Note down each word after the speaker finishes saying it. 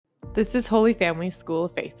This is Holy Family School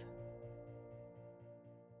of Faith.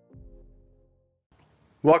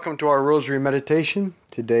 Welcome to our Rosary Meditation.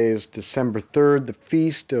 Today is December 3rd, the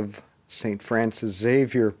feast of St. Francis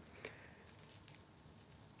Xavier.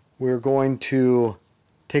 We're going to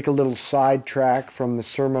take a little sidetrack from the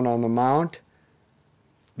Sermon on the Mount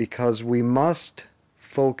because we must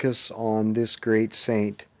focus on this great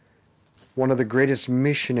saint, one of the greatest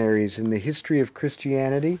missionaries in the history of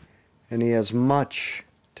Christianity, and he has much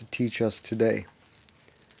to teach us today.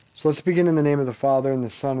 So let's begin in the name of the Father, and the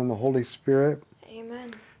Son, and the Holy Spirit. Amen.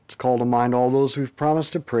 Let's call to mind all those we've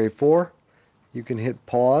promised to pray for. You can hit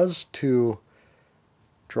pause to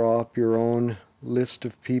draw up your own list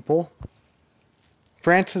of people.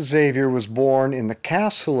 Francis Xavier was born in the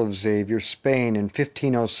castle of Xavier, Spain, in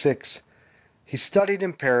 1506. He studied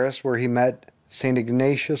in Paris, where he met St.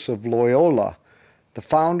 Ignatius of Loyola, the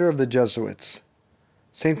founder of the Jesuits.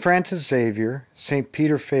 St. Francis Xavier, St.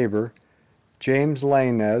 Peter Faber, James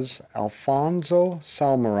Lainez, Alfonso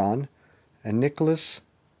Salmeron, and Nicholas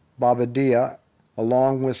Bobadilla,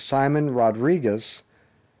 along with Simon Rodriguez,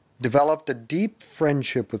 developed a deep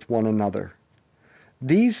friendship with one another.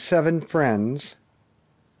 These 7 friends,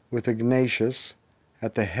 with Ignatius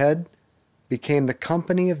at the head, became the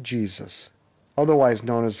Company of Jesus, otherwise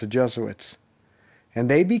known as the Jesuits, and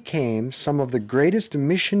they became some of the greatest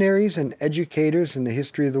missionaries and educators in the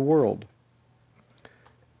history of the world.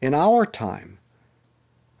 In our time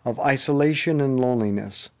of isolation and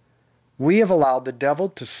loneliness, we have allowed the devil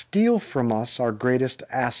to steal from us our greatest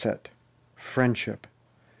asset, friendship.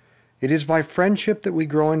 It is by friendship that we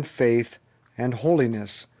grow in faith and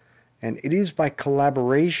holiness, and it is by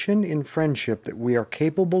collaboration in friendship that we are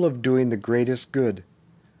capable of doing the greatest good.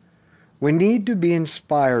 We need to be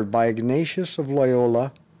inspired by Ignatius of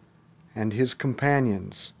Loyola and his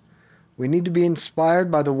companions. We need to be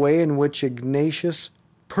inspired by the way in which Ignatius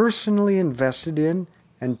personally invested in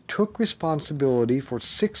and took responsibility for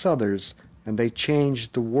 6 others, and they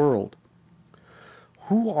changed the world.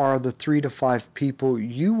 Who are the 3 to 5 people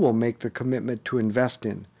you will make the commitment to invest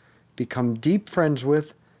in, become deep friends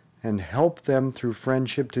with, and help them through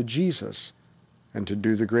friendship to Jesus and to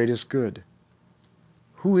do the greatest good?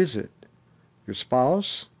 Who is it? Your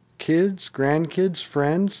spouse, kids, grandkids,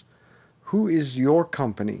 friends? Who is your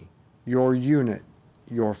company, your unit,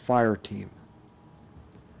 your fire team?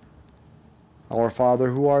 Our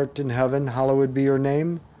Father, who art in heaven, hallowed be your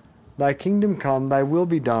name. Thy kingdom come, thy will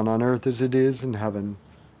be done on earth as it is in heaven.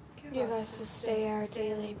 Give us this day our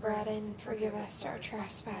daily bread, and forgive us our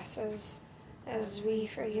trespasses, as we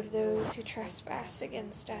forgive those who trespass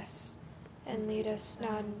against us. And lead us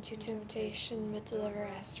not into temptation, but deliver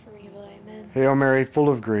us from evil. Amen. Hail Mary, full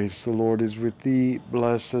of grace, the Lord is with thee.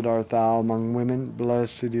 Blessed art thou among women.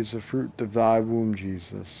 Blessed is the fruit of thy womb,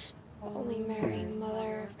 Jesus. Holy Mary,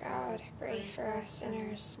 Mother of God, pray for us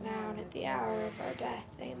sinners, now and at the hour of our death.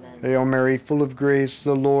 Amen. Hail Mary, full of grace,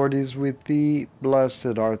 the Lord is with thee.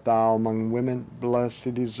 Blessed art thou among women.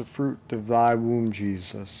 Blessed is the fruit of thy womb,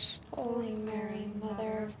 Jesus. Holy Mary,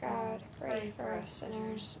 Mother of God, pray for us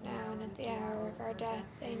sinners, now and at the hour of our death.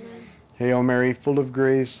 Amen. Hail Mary, full of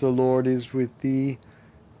grace, the Lord is with thee.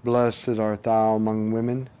 Blessed art thou among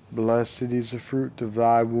women. Blessed is the fruit of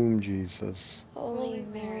thy womb, Jesus. Holy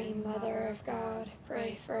Mary, Mother of God,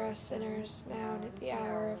 pray for us sinners, now and at the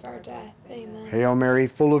hour of our death. Amen. Hail Mary,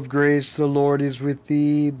 full of grace, the Lord is with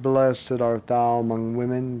thee. Blessed art thou among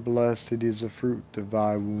women. Blessed is the fruit of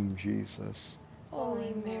thy womb, Jesus.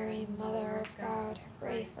 Holy Mary, Mother of God,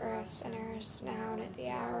 pray for us sinners, now and at the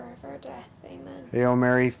hour of our death. Amen. Hail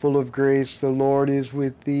Mary, full of grace, the Lord is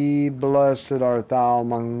with thee. Blessed art thou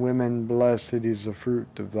among women. Blessed is the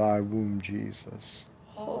fruit of thy womb, Jesus.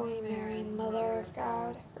 Holy Mary, Mother of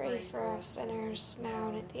God, pray for us sinners, now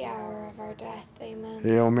and at the hour of our death. Amen.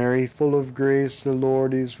 Hail Mary, full of grace, the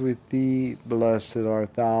Lord is with thee. Blessed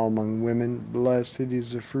art thou among women. Blessed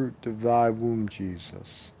is the fruit of thy womb,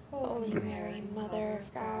 Jesus. Holy Mary, Mother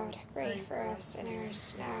of God, pray for us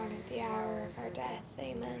sinners, now and at the hour of our death.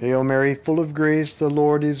 Amen. Hail Mary, full of grace, the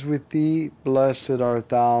Lord is with thee. Blessed art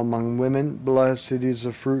thou among women. Blessed is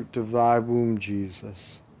the fruit of thy womb,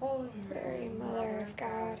 Jesus. Holy Mary, Mother of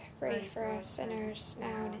God, pray for us sinners,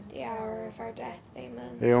 now and at the hour of our death.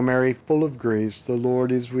 Amen. Hail Mary, full of grace, the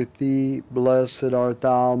Lord is with thee. Blessed art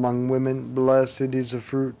thou among women. Blessed is the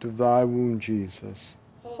fruit of thy womb, Jesus.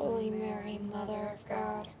 Holy Mary, Mother of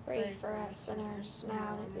God, pray for us sinners,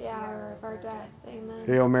 now and at the hour of our death. Amen.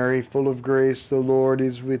 Hail Mary, full of grace, the Lord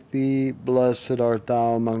is with thee. Blessed art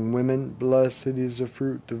thou among women. Blessed is the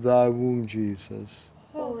fruit of thy womb, Jesus.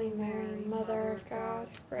 Holy Mary, Mother of God,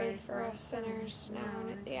 pray for us sinners, now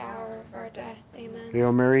and at the hour of our death. Amen.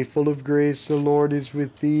 Hail Mary, full of grace, the Lord is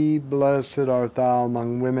with thee. Blessed art thou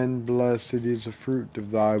among women. Blessed is the fruit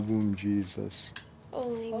of thy womb, Jesus.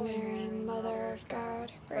 Holy Mary, Mother of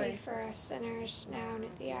God, pray for us sinners, now and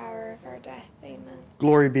at the hour of our death. Amen.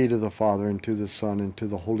 Glory be to the Father, and to the Son, and to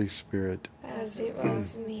the Holy Spirit. As it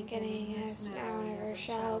was in the beginning, as now and ever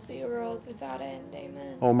shall be, world without end.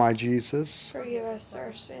 Amen. O my Jesus, Forgive us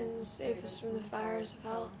our sins, save us from the fires of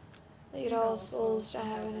hell. Lead all souls to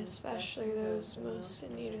heaven, especially those most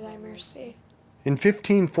in need of thy mercy. in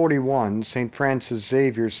 1541, St. Francis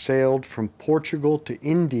Xavier sailed from Portugal to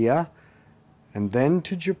India and then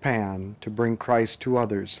to Japan to bring Christ to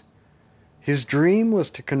others. His dream was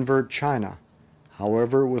to convert China.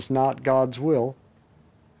 However, it was not God's will,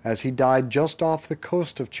 as he died just off the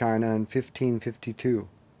coast of China in 1552.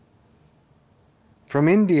 From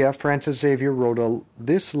India, Francis Xavier wrote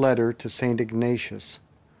this letter to St. Ignatius.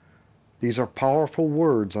 These are powerful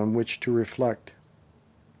words on which to reflect.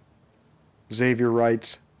 Xavier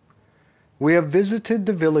writes, "We have visited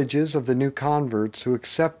the villages of the new converts who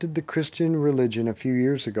accepted the Christian religion a few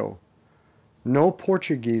years ago. No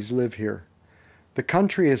Portuguese live here. The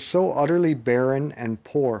country is so utterly barren and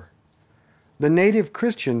poor. The native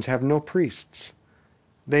Christians have no priests.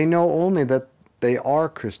 They know only that they are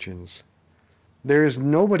Christians. There is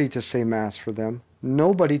nobody to say Mass for them,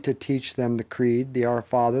 nobody to teach them the Creed, the Our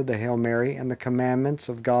Father, the Hail Mary, and the commandments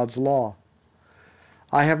of God's law.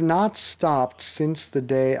 I have not stopped since the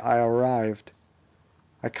day I arrived.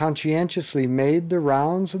 I conscientiously made the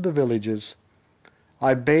rounds of the villages.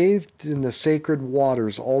 I bathed in the sacred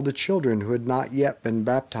waters all the children who had not yet been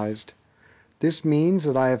baptized. This means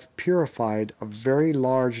that I have purified a very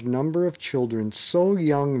large number of children, so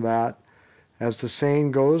young that, as the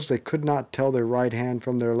saying goes, they could not tell their right hand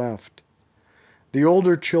from their left. The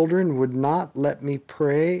older children would not let me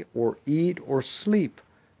pray or eat or sleep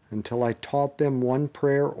until I taught them one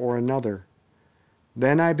prayer or another.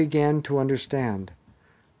 Then I began to understand.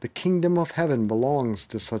 The kingdom of heaven belongs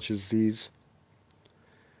to such as these.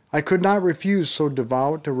 I could not refuse so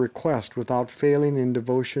devout a request without failing in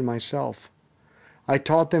devotion myself. I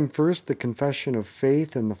taught them first the confession of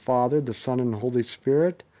faith in the Father, the Son, and Holy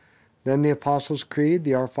Spirit, then the Apostles' Creed,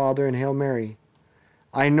 the Our Father, and Hail Mary.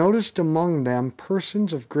 I noticed among them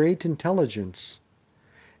persons of great intelligence.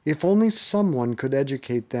 If only someone could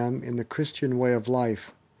educate them in the Christian way of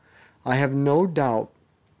life, I have no doubt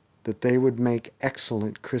that they would make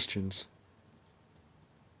excellent Christians.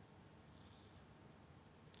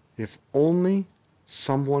 If only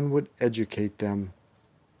someone would educate them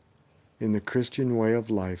in the Christian way of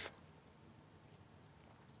life.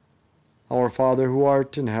 Our Father, who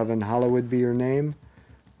art in heaven, hallowed be your name.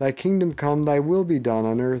 Thy kingdom come, thy will be done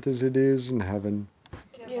on earth as it is in heaven.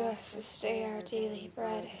 Give us this day our daily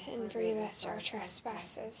bread, and forgive us our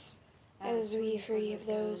trespasses, as we forgive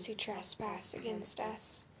those who trespass against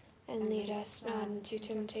us. And lead us not into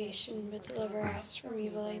temptation, but deliver us from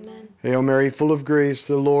evil. Amen. Hail Mary, full of grace,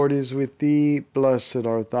 the Lord is with thee. Blessed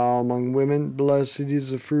art thou among women. Blessed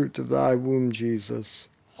is the fruit of thy womb, Jesus.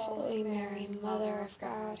 Holy Mary, Mother of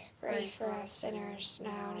God, pray for us sinners,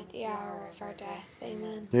 now and at the hour of our death.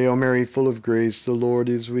 Amen. Hail Mary, full of grace, the Lord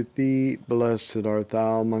is with thee. Blessed art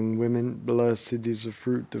thou among women. Blessed is the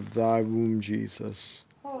fruit of thy womb, Jesus.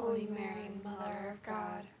 Holy Mary, Mother of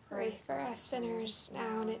God, pray for us sinners,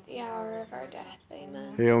 now and at the hour of our death.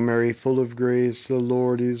 Amen. Hail Mary, full of grace, the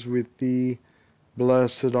Lord is with thee.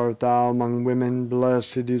 Blessed art thou among women.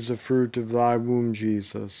 Blessed is the fruit of thy womb,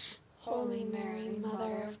 Jesus. Holy Mary,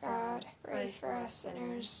 Mother of God, pray for us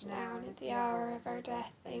sinners, now and at the hour of our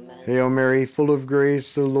death. Amen. Hail Mary, full of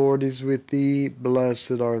grace, the Lord is with thee.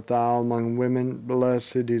 Blessed art thou among women.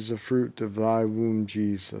 Blessed is the fruit of thy womb,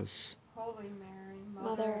 Jesus. Holy Mary,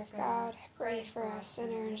 Mother of God, pray for us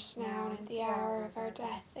sinners, now and at the hour of our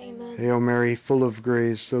death. Amen. Hail Mary, full of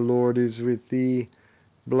grace, the Lord is with thee.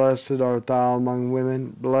 Blessed art thou among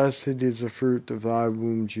women. Blessed is the fruit of thy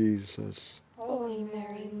womb, Jesus. Holy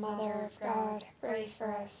Mary, Mother of God, pray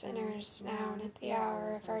for us sinners, now and at the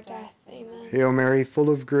hour of our death. Amen. Hail Mary, full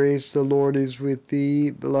of grace, the Lord is with thee.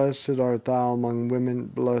 Blessed art thou among women.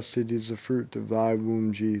 Blessed is the fruit of thy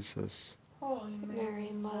womb, Jesus. Holy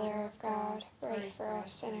Mary, Mother of God, pray for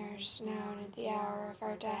us sinners, now and at the hour of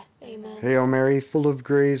our death. Amen. Hail Mary, full of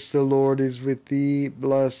grace, the Lord is with thee.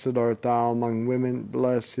 Blessed art thou among women.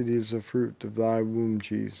 Blessed is the fruit of thy womb,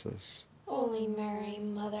 Jesus. Holy Mary,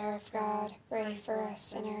 Mother of God, pray for us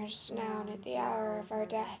sinners, now and at the hour of our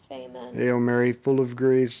death. Amen. Hail Mary, full of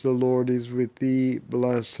grace, the Lord is with thee.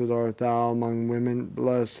 Blessed art thou among women.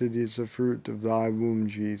 Blessed is the fruit of thy womb,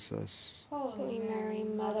 Jesus. Holy Mary,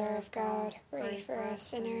 Mother of God, pray for us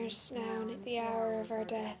sinners, now and at the hour of our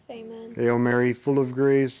death. Amen. Hail Mary, full of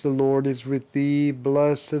grace, the Lord is with thee.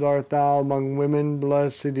 Blessed art thou among women,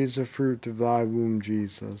 blessed is the fruit of thy womb,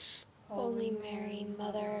 Jesus. Holy Mary,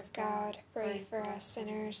 Mother of God, pray for us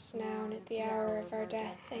sinners, now and at the hour of our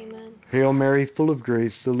death. Amen. Hail Mary, full of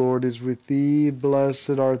grace, the Lord is with thee.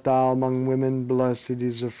 Blessed art thou among women, blessed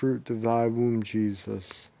is the fruit of thy womb,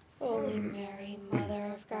 Jesus. Holy Mary,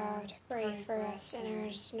 Mother of God, pray for us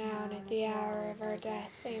sinners, now and at the hour of our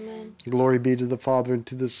death. Amen. Glory be to the Father, and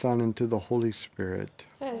to the Son, and to the Holy Spirit.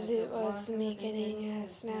 As it was in the beginning,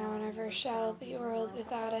 as now and ever shall be, world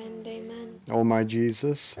without end. Amen. O my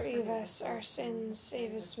Jesus, Forgive us our sins,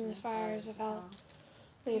 save us from the fires of hell.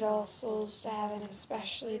 Lead all souls to heaven,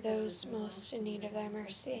 especially those most in need of thy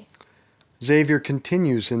mercy. Xavier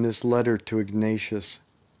continues in this letter to Ignatius.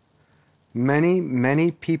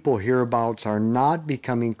 Many people hereabouts are not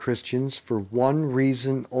becoming Christians for one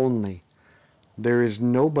reason only. There is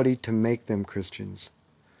nobody to make them Christians.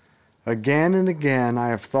 Again and again I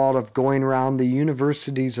have thought of going around the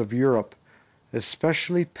universities of Europe,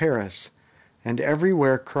 especially Paris, and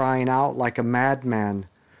everywhere crying out like a madman,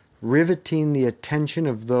 riveting the attention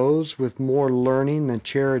of those with more learning than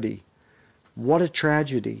charity. What a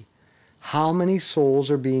tragedy! How many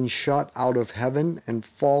souls are being shut out of heaven and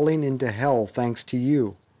falling into hell thanks to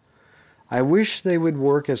you? I wish they would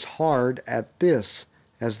work as hard at this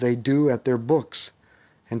as they do at their books,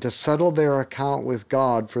 and to settle their account with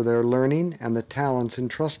God for their learning and the talents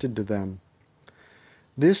entrusted to them.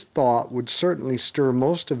 This thought would certainly stir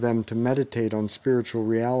most of them to meditate on spiritual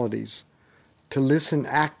realities, to listen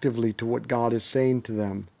actively to what God is saying to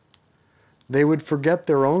them. They would forget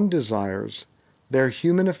their own desires, their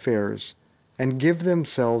human affairs, and give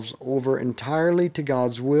themselves over entirely to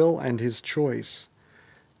God's will and His choice.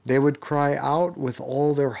 They would cry out with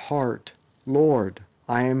all their heart, "Lord,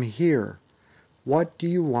 I am here. What do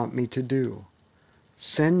you want me to do?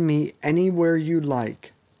 Send me anywhere you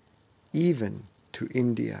like, even to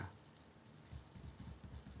India."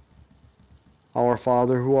 Our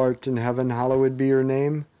Father, who art in heaven, hallowed be your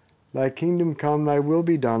name. Thy kingdom come, thy will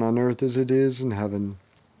be done on earth as it is in heaven.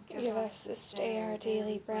 Give us this day our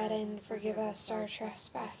daily bread, and forgive us our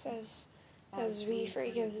trespasses, as we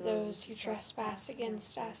forgive those who trespass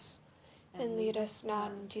against us. And lead us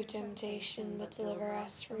not into temptation, but deliver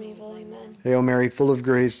us from evil. Amen. Hail Mary, full of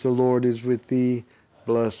grace, the Lord is with thee.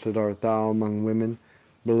 Blessed art thou among women.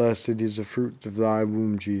 Blessed is the fruit of thy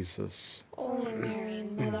womb, Jesus. Holy Mary,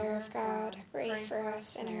 Mother of God, pray for us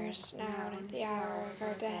sinners, now and at the hour of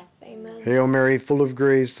our death. Amen. Hail Mary, full of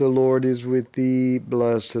grace, the Lord is with thee.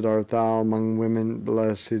 Blessed art thou among women.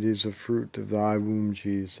 Blessed is the fruit of thy womb,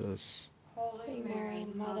 Jesus. Holy Mary,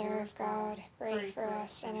 Mother of God, pray for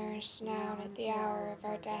us sinners, now and at the hour of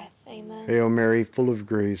our death. Amen. Hail Mary, full of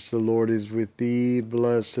grace, the Lord is with thee.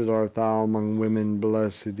 Blessed art thou among women.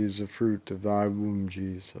 Blessed is the fruit of thy womb,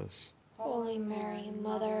 Jesus. Holy Mary,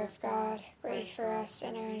 Mother of God, pray for us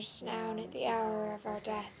sinners, now and at the hour of our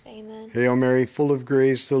death. Amen. Hail Mary, full of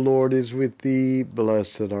grace, the Lord is with thee.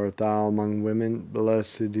 Blessed art thou among women.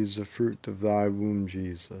 Blessed is the fruit of thy womb,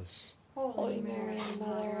 Jesus. Holy Mary,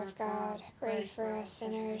 Mother of God, pray for us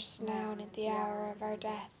sinners, now and at the hour of our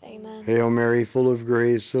death. Amen. Hail Mary, full of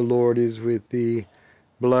grace, the Lord is with thee.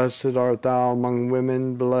 Blessed art thou among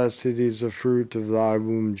women. Blessed is the fruit of thy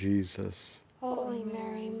womb, Jesus. Holy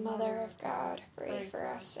Mary, Mother of God, pray for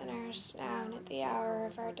us sinners, now and at the hour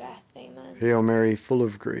of our death. Amen. Hail Mary, full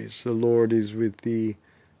of grace, the Lord is with thee.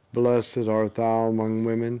 Blessed art thou among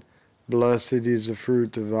women. Blessed is the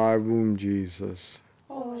fruit of thy womb, Jesus.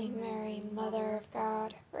 Holy Mary, Mother of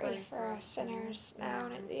God, pray for us sinners, now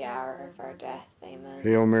and at the hour of our death. Amen.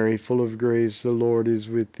 Hail Mary, full of grace, the Lord is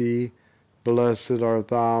with thee. Blessed art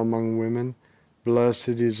thou among women. Blessed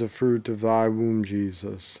is the fruit of thy womb,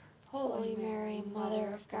 Jesus. Holy Mary,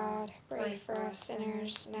 Mother of God, pray for us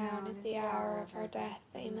sinners, now and at the hour of our death.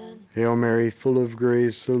 Amen. Hail Mary, full of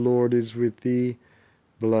grace, the Lord is with thee.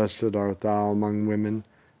 Blessed art thou among women.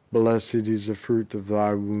 Blessed is the fruit of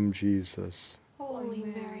thy womb, Jesus. Holy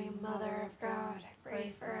Mary, Mother of God,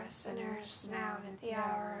 pray for us sinners, now and at the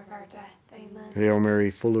hour of our death. Amen. Hail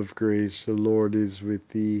Mary, full of grace, the Lord is with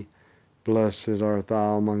thee. Blessed art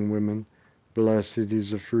thou among women. Blessed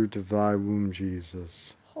is the fruit of thy womb,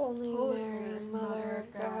 Jesus. Holy Mary, Mother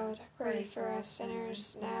of God, pray for us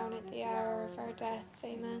sinners, now and at the hour of our death.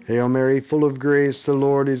 Amen. Hail Mary, full of grace, the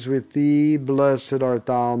Lord is with thee. Blessed art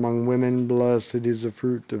thou among women. Blessed is the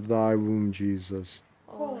fruit of thy womb, Jesus.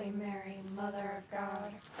 Holy Mary, Mother of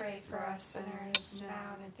God, pray for us sinners,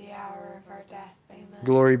 now and at the hour of our death. Amen.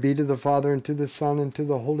 Glory be to the Father, and to the Son, and to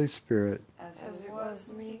the Holy Spirit. as it was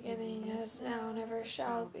in the beginning, is now, and ever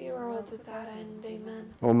shall be, world without end.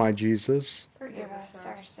 Amen. O my Jesus, Forgive us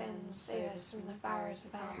our sins, save us from the fires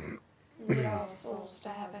of hell, and lead all souls to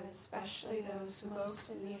heaven, especially those most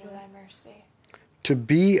in need of thy mercy. to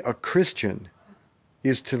be a Christian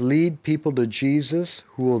is to lead people to Jesus,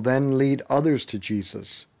 who will then lead others to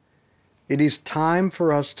Jesus. It is time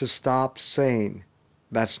for us to stop saying,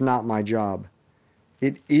 "That's not my job."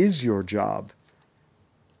 It is your job.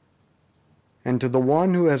 And to the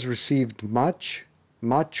one who has received much,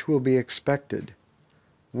 much will be expected.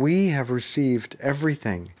 We have received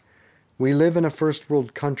everything. We live in a first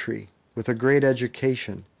world country with a great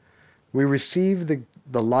education. We receive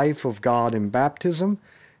the life of God in baptism,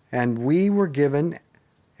 and we were given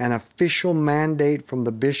an official mandate from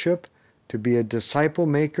the bishop to be a disciple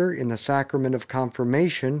maker in the sacrament of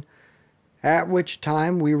confirmation, at which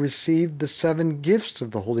time we received the 7 gifts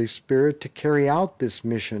of the Holy Spirit to carry out this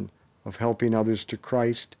mission of helping others to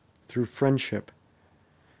Christ through friendship.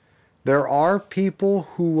 There are people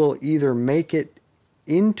who will either make it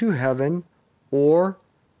into heaven or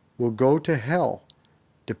will go to hell,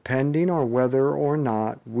 depending on whether or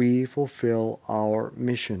not we fulfill our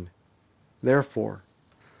mission. Therefore,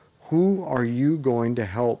 who are you going to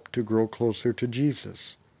help to grow closer to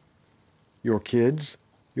Jesus? Your kids,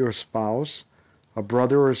 your spouse, a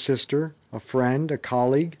brother or sister, a friend, a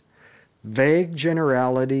colleague? Vague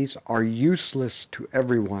generalities are useless to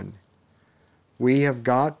everyone. We have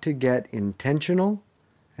got to get intentional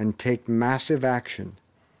and take massive action.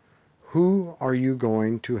 Who are you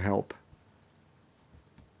going to help?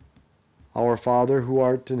 Our Father, who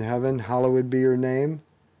art in heaven, hallowed be your name.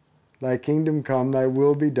 Thy kingdom come, thy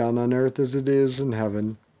will be done on earth as it is in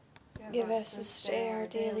heaven. Give us this day our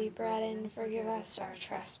daily bread, and forgive us our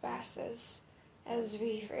trespasses, as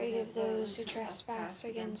we forgive those who trespass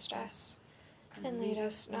against us. And lead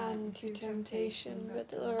us not into temptation, but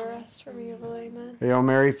deliver us from evil. Amen. Hail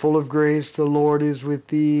Mary, full of grace, the Lord is with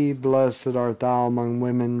thee. Blessed art thou among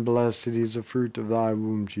women, blessed is the fruit of thy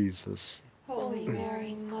womb, Jesus. Holy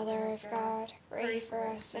Mary, Mother of God, pray for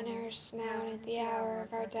us sinners, now and at the hour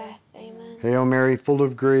of our death. Amen. Hail Mary, full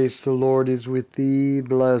of grace, the Lord is with thee.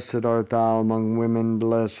 Blessed art thou among women,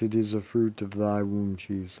 blessed is the fruit of thy womb,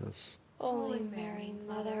 Jesus. Holy Mary,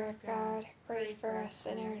 Mother of God, pray for us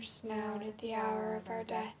sinners, now and at the hour of our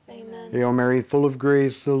death. Amen. Hail Mary, full of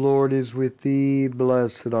grace, the Lord is with thee.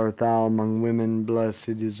 Blessed art thou among women, blessed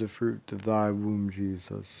is the fruit of thy womb,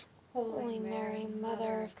 Jesus. Holy Mary,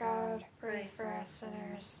 Mother of God, pray for us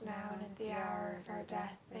sinners, now and at the hour of our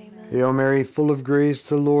death. Amen. Hail Mary, full of grace,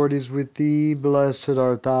 the Lord is with thee. Blessed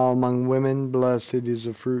art thou among women, blessed is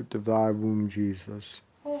the fruit of thy womb, Jesus.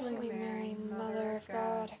 Holy Mary, Mother of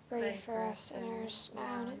God, pray for us sinners,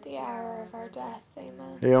 now and at the hour of our death.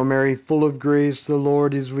 Amen. Hail Mary, full of grace, the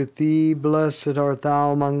Lord is with thee. Blessed art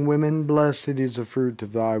thou among women, blessed is the fruit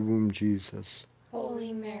of thy womb, Jesus.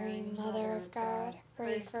 Holy Mary, Mother of God,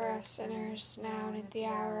 pray for us sinners, now and at the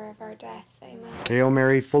hour of our death. Amen. Hail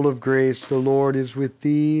Mary, full of grace, the Lord is with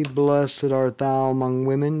thee. Blessed art thou among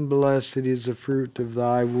women, blessed is the fruit of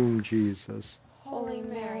thy womb, Jesus. Holy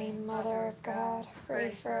Mary, Mother of God,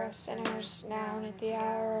 pray for us sinners, now and at the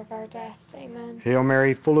hour of our death. Amen. Hail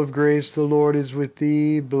Mary, full of grace, the Lord is with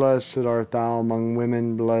thee. Blessed art thou among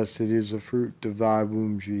women, blessed is the fruit of thy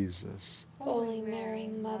womb, Jesus. Holy Mary,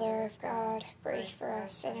 Mother of God, pray for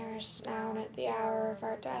us sinners, now and at the hour of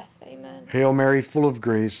our death. Amen. Hail Mary, full of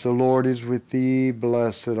grace, the Lord is with thee.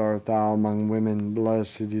 Blessed art thou among women,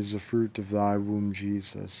 blessed is the fruit of thy womb,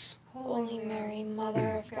 Jesus. Holy Mary,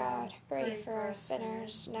 Mother of God, pray for us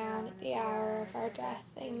sinners, now and at the hour of our death.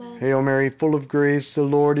 Amen. Hail Mary, full of grace, the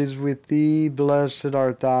Lord is with thee. Blessed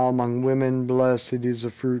art thou among women, blessed is the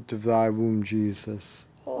fruit of thy womb, Jesus.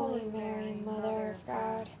 Holy Mary, Mother of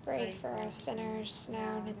God, pray for us sinners,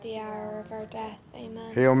 now and at the hour of our death.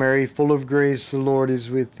 Amen. Hail Mary, full of grace, the Lord is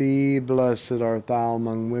with thee. Blessed art thou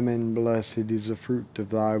among women, blessed is the fruit of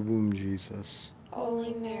thy womb, Jesus.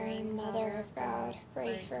 Holy Mary, Mother of God,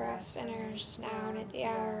 pray for us sinners, now and at the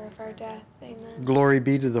hour of our death. Amen. Glory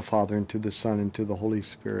be to the Father, and to the Son, and to the Holy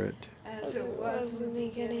Spirit. As it was in the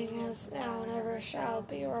beginning, as now and ever shall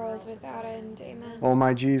be, world without end. Amen. O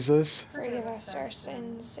my Jesus, Forgive us our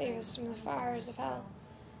sins, save us from the fires of hell.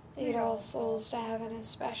 Lead all souls to heaven,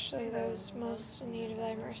 especially those most in need of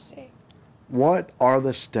thy mercy. what are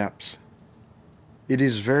the steps? It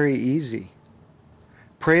is very easy.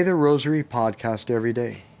 Pray the Rosary podcast every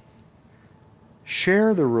day.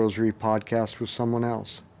 Share the Rosary podcast with someone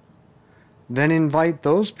else. Then invite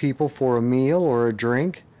those people for a meal or a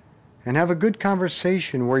drink and have a good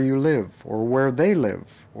conversation where you live or where they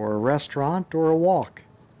live, or a restaurant or a walk.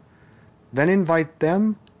 Then invite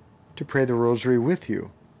them to to pray the rosary with you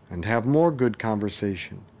and have more good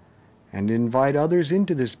conversation and invite others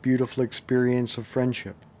into this beautiful experience of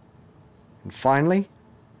friendship. And finally,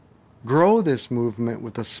 grow this movement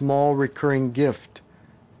with a small recurring gift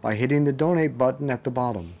by hitting the donate button at the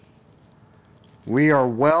bottom. We are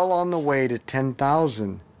well on the way to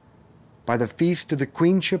 10,000 by the Feast of the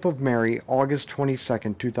Queenship of Mary, August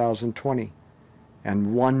 22nd, 2020,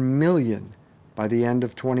 and 1 million by the end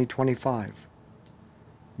of 2025.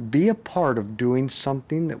 Be a part of doing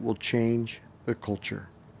something that will change the culture.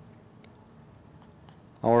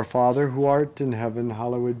 Our Father, who art in heaven,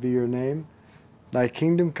 hallowed be your name. Thy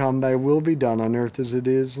kingdom come, thy will be done on earth as it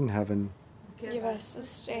is in heaven. Give us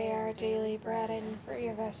this day our daily bread, and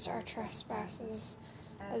forgive us our trespasses,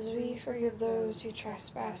 as we forgive those who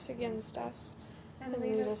trespass against us. And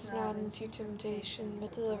lead us not into temptation,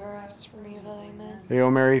 but deliver us from evil. Amen.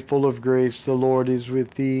 Hail Mary, full of grace, the Lord is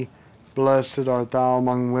with thee. Blessed art thou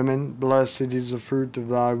among women, blessed is the fruit of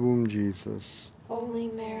thy womb, Jesus. Holy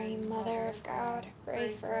Mary, Mother of God,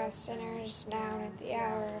 pray for us sinners, now and at the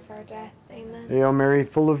hour of our death. Amen. Hail Mary,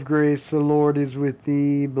 full of grace, the Lord is with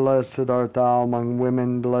thee. Blessed art thou among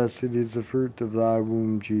women, blessed is the fruit of thy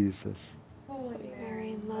womb, Jesus. Holy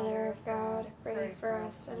Mary, Mother of God, pray for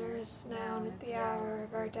us sinners, now and at the hour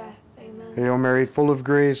of our death. Amen. Hail Mary, full of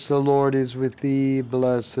grace, the Lord is with thee.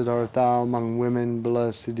 Blessed art thou among women,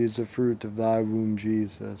 blessed is the fruit of thy womb,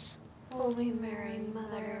 Jesus. Holy Mary,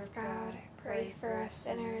 Mother of God, pray for us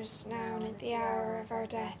sinners, now and at the hour of our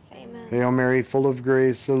death. Amen. Hail Mary, full of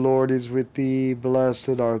grace, the Lord is with thee.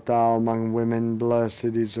 Blessed art thou among women, blessed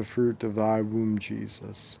is the fruit of thy womb,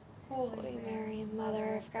 Jesus. Holy Mary,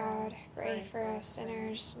 Mother of God, pray for us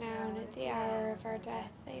sinners, now and at the hour of our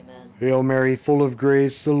death. Amen. Hail Mary, full of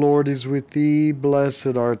grace, the Lord is with thee.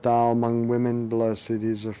 Blessed art thou among women, blessed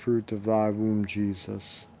is the fruit of thy womb,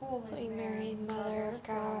 Jesus. Holy Mary, Mother of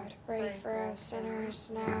God, pray for us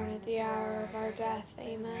sinners, now and at the hour of our death.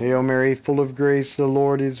 Amen. Hail Mary, full of grace, the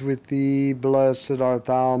Lord is with thee. Blessed art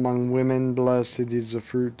thou among women, blessed is the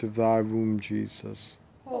fruit of thy womb, Jesus.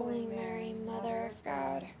 Holy Mary, Mother of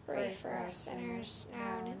God, pray for us sinners,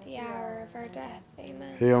 now and at the hour of our death.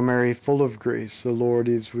 Amen. Hail Mary, full of grace, the Lord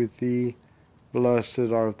is with thee.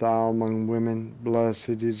 Blessed art thou among women,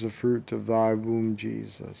 blessed is the fruit of thy womb,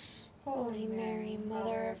 Jesus. Holy Mary,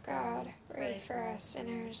 Mother of God, pray for us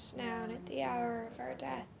sinners, now and at the hour of our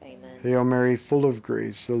death. Amen. Hail Mary, full of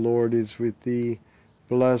grace, the Lord is with thee.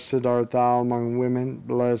 Blessed art thou among women,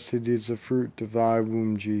 blessed is the fruit of thy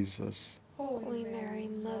womb, Jesus. Holy Mary,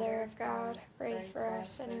 Mother of God, pray for us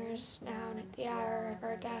sinners, now and at the hour of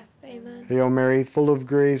our death. Amen. Hail Mary, full of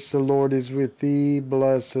grace, the Lord is with thee.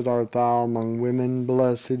 Blessed art thou among women,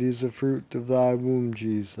 blessed is the fruit of thy womb,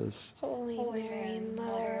 Jesus. Holy Mary,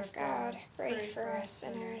 Mother of God, pray for us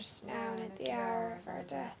sinners, now and at the hour of our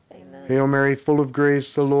death. Amen. Hail Mary, full of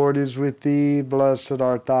grace, the Lord is with thee. Blessed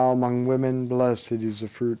art thou among women, blessed is the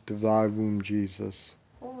fruit of thy womb, Jesus.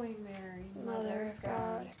 Holy Mary, Mother of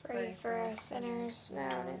God, pray for us sinners, now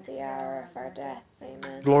and at the hour of our death.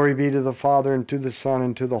 Amen. Glory be to the Father, and to the Son,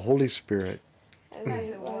 and to the Holy Spirit. As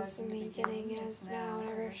it was in the beginning, as now, and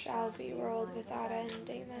ever shall be, world without end.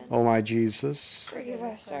 Amen. O my Jesus, Forgive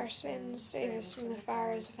us our sins, save us from the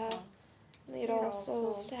fires of hell. Lead all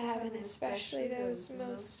souls to heaven, especially those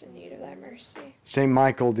most in need of thy mercy. Saint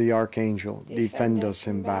Michael the Archangel, defend us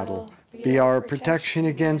in battle. Be our protection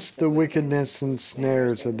against the wickedness and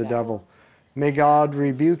snares of the devil. May God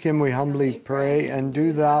rebuke him, we humbly pray, and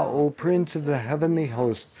do thou, O Prince of the heavenly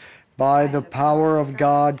host, by the power of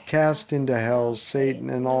God, cast into hell Satan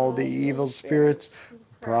and all the evil spirits who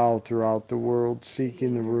prowl throughout the world,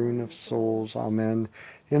 seeking the ruin of souls. Amen.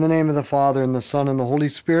 In the name of the Father, and the Son, and the Holy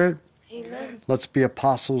Spirit, Amen. let's be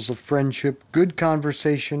apostles of friendship, good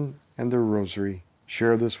conversation, and the rosary.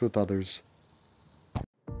 Share this with others.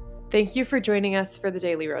 Thank you for joining us for the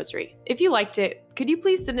Daily Rosary. If you liked it, could you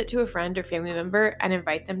please send it to a friend or family member and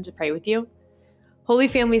invite them to pray with you? Holy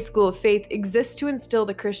Family School of Faith exists to instill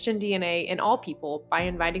the Christian DNA in all people by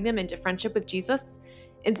inviting them into friendship with Jesus,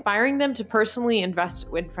 inspiring them to personally invest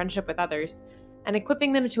in friendship with others, and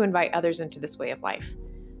equipping them to invite others into this way of life.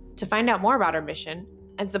 To find out more about our mission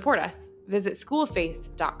and support us, visit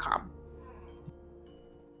schooloffaith.com.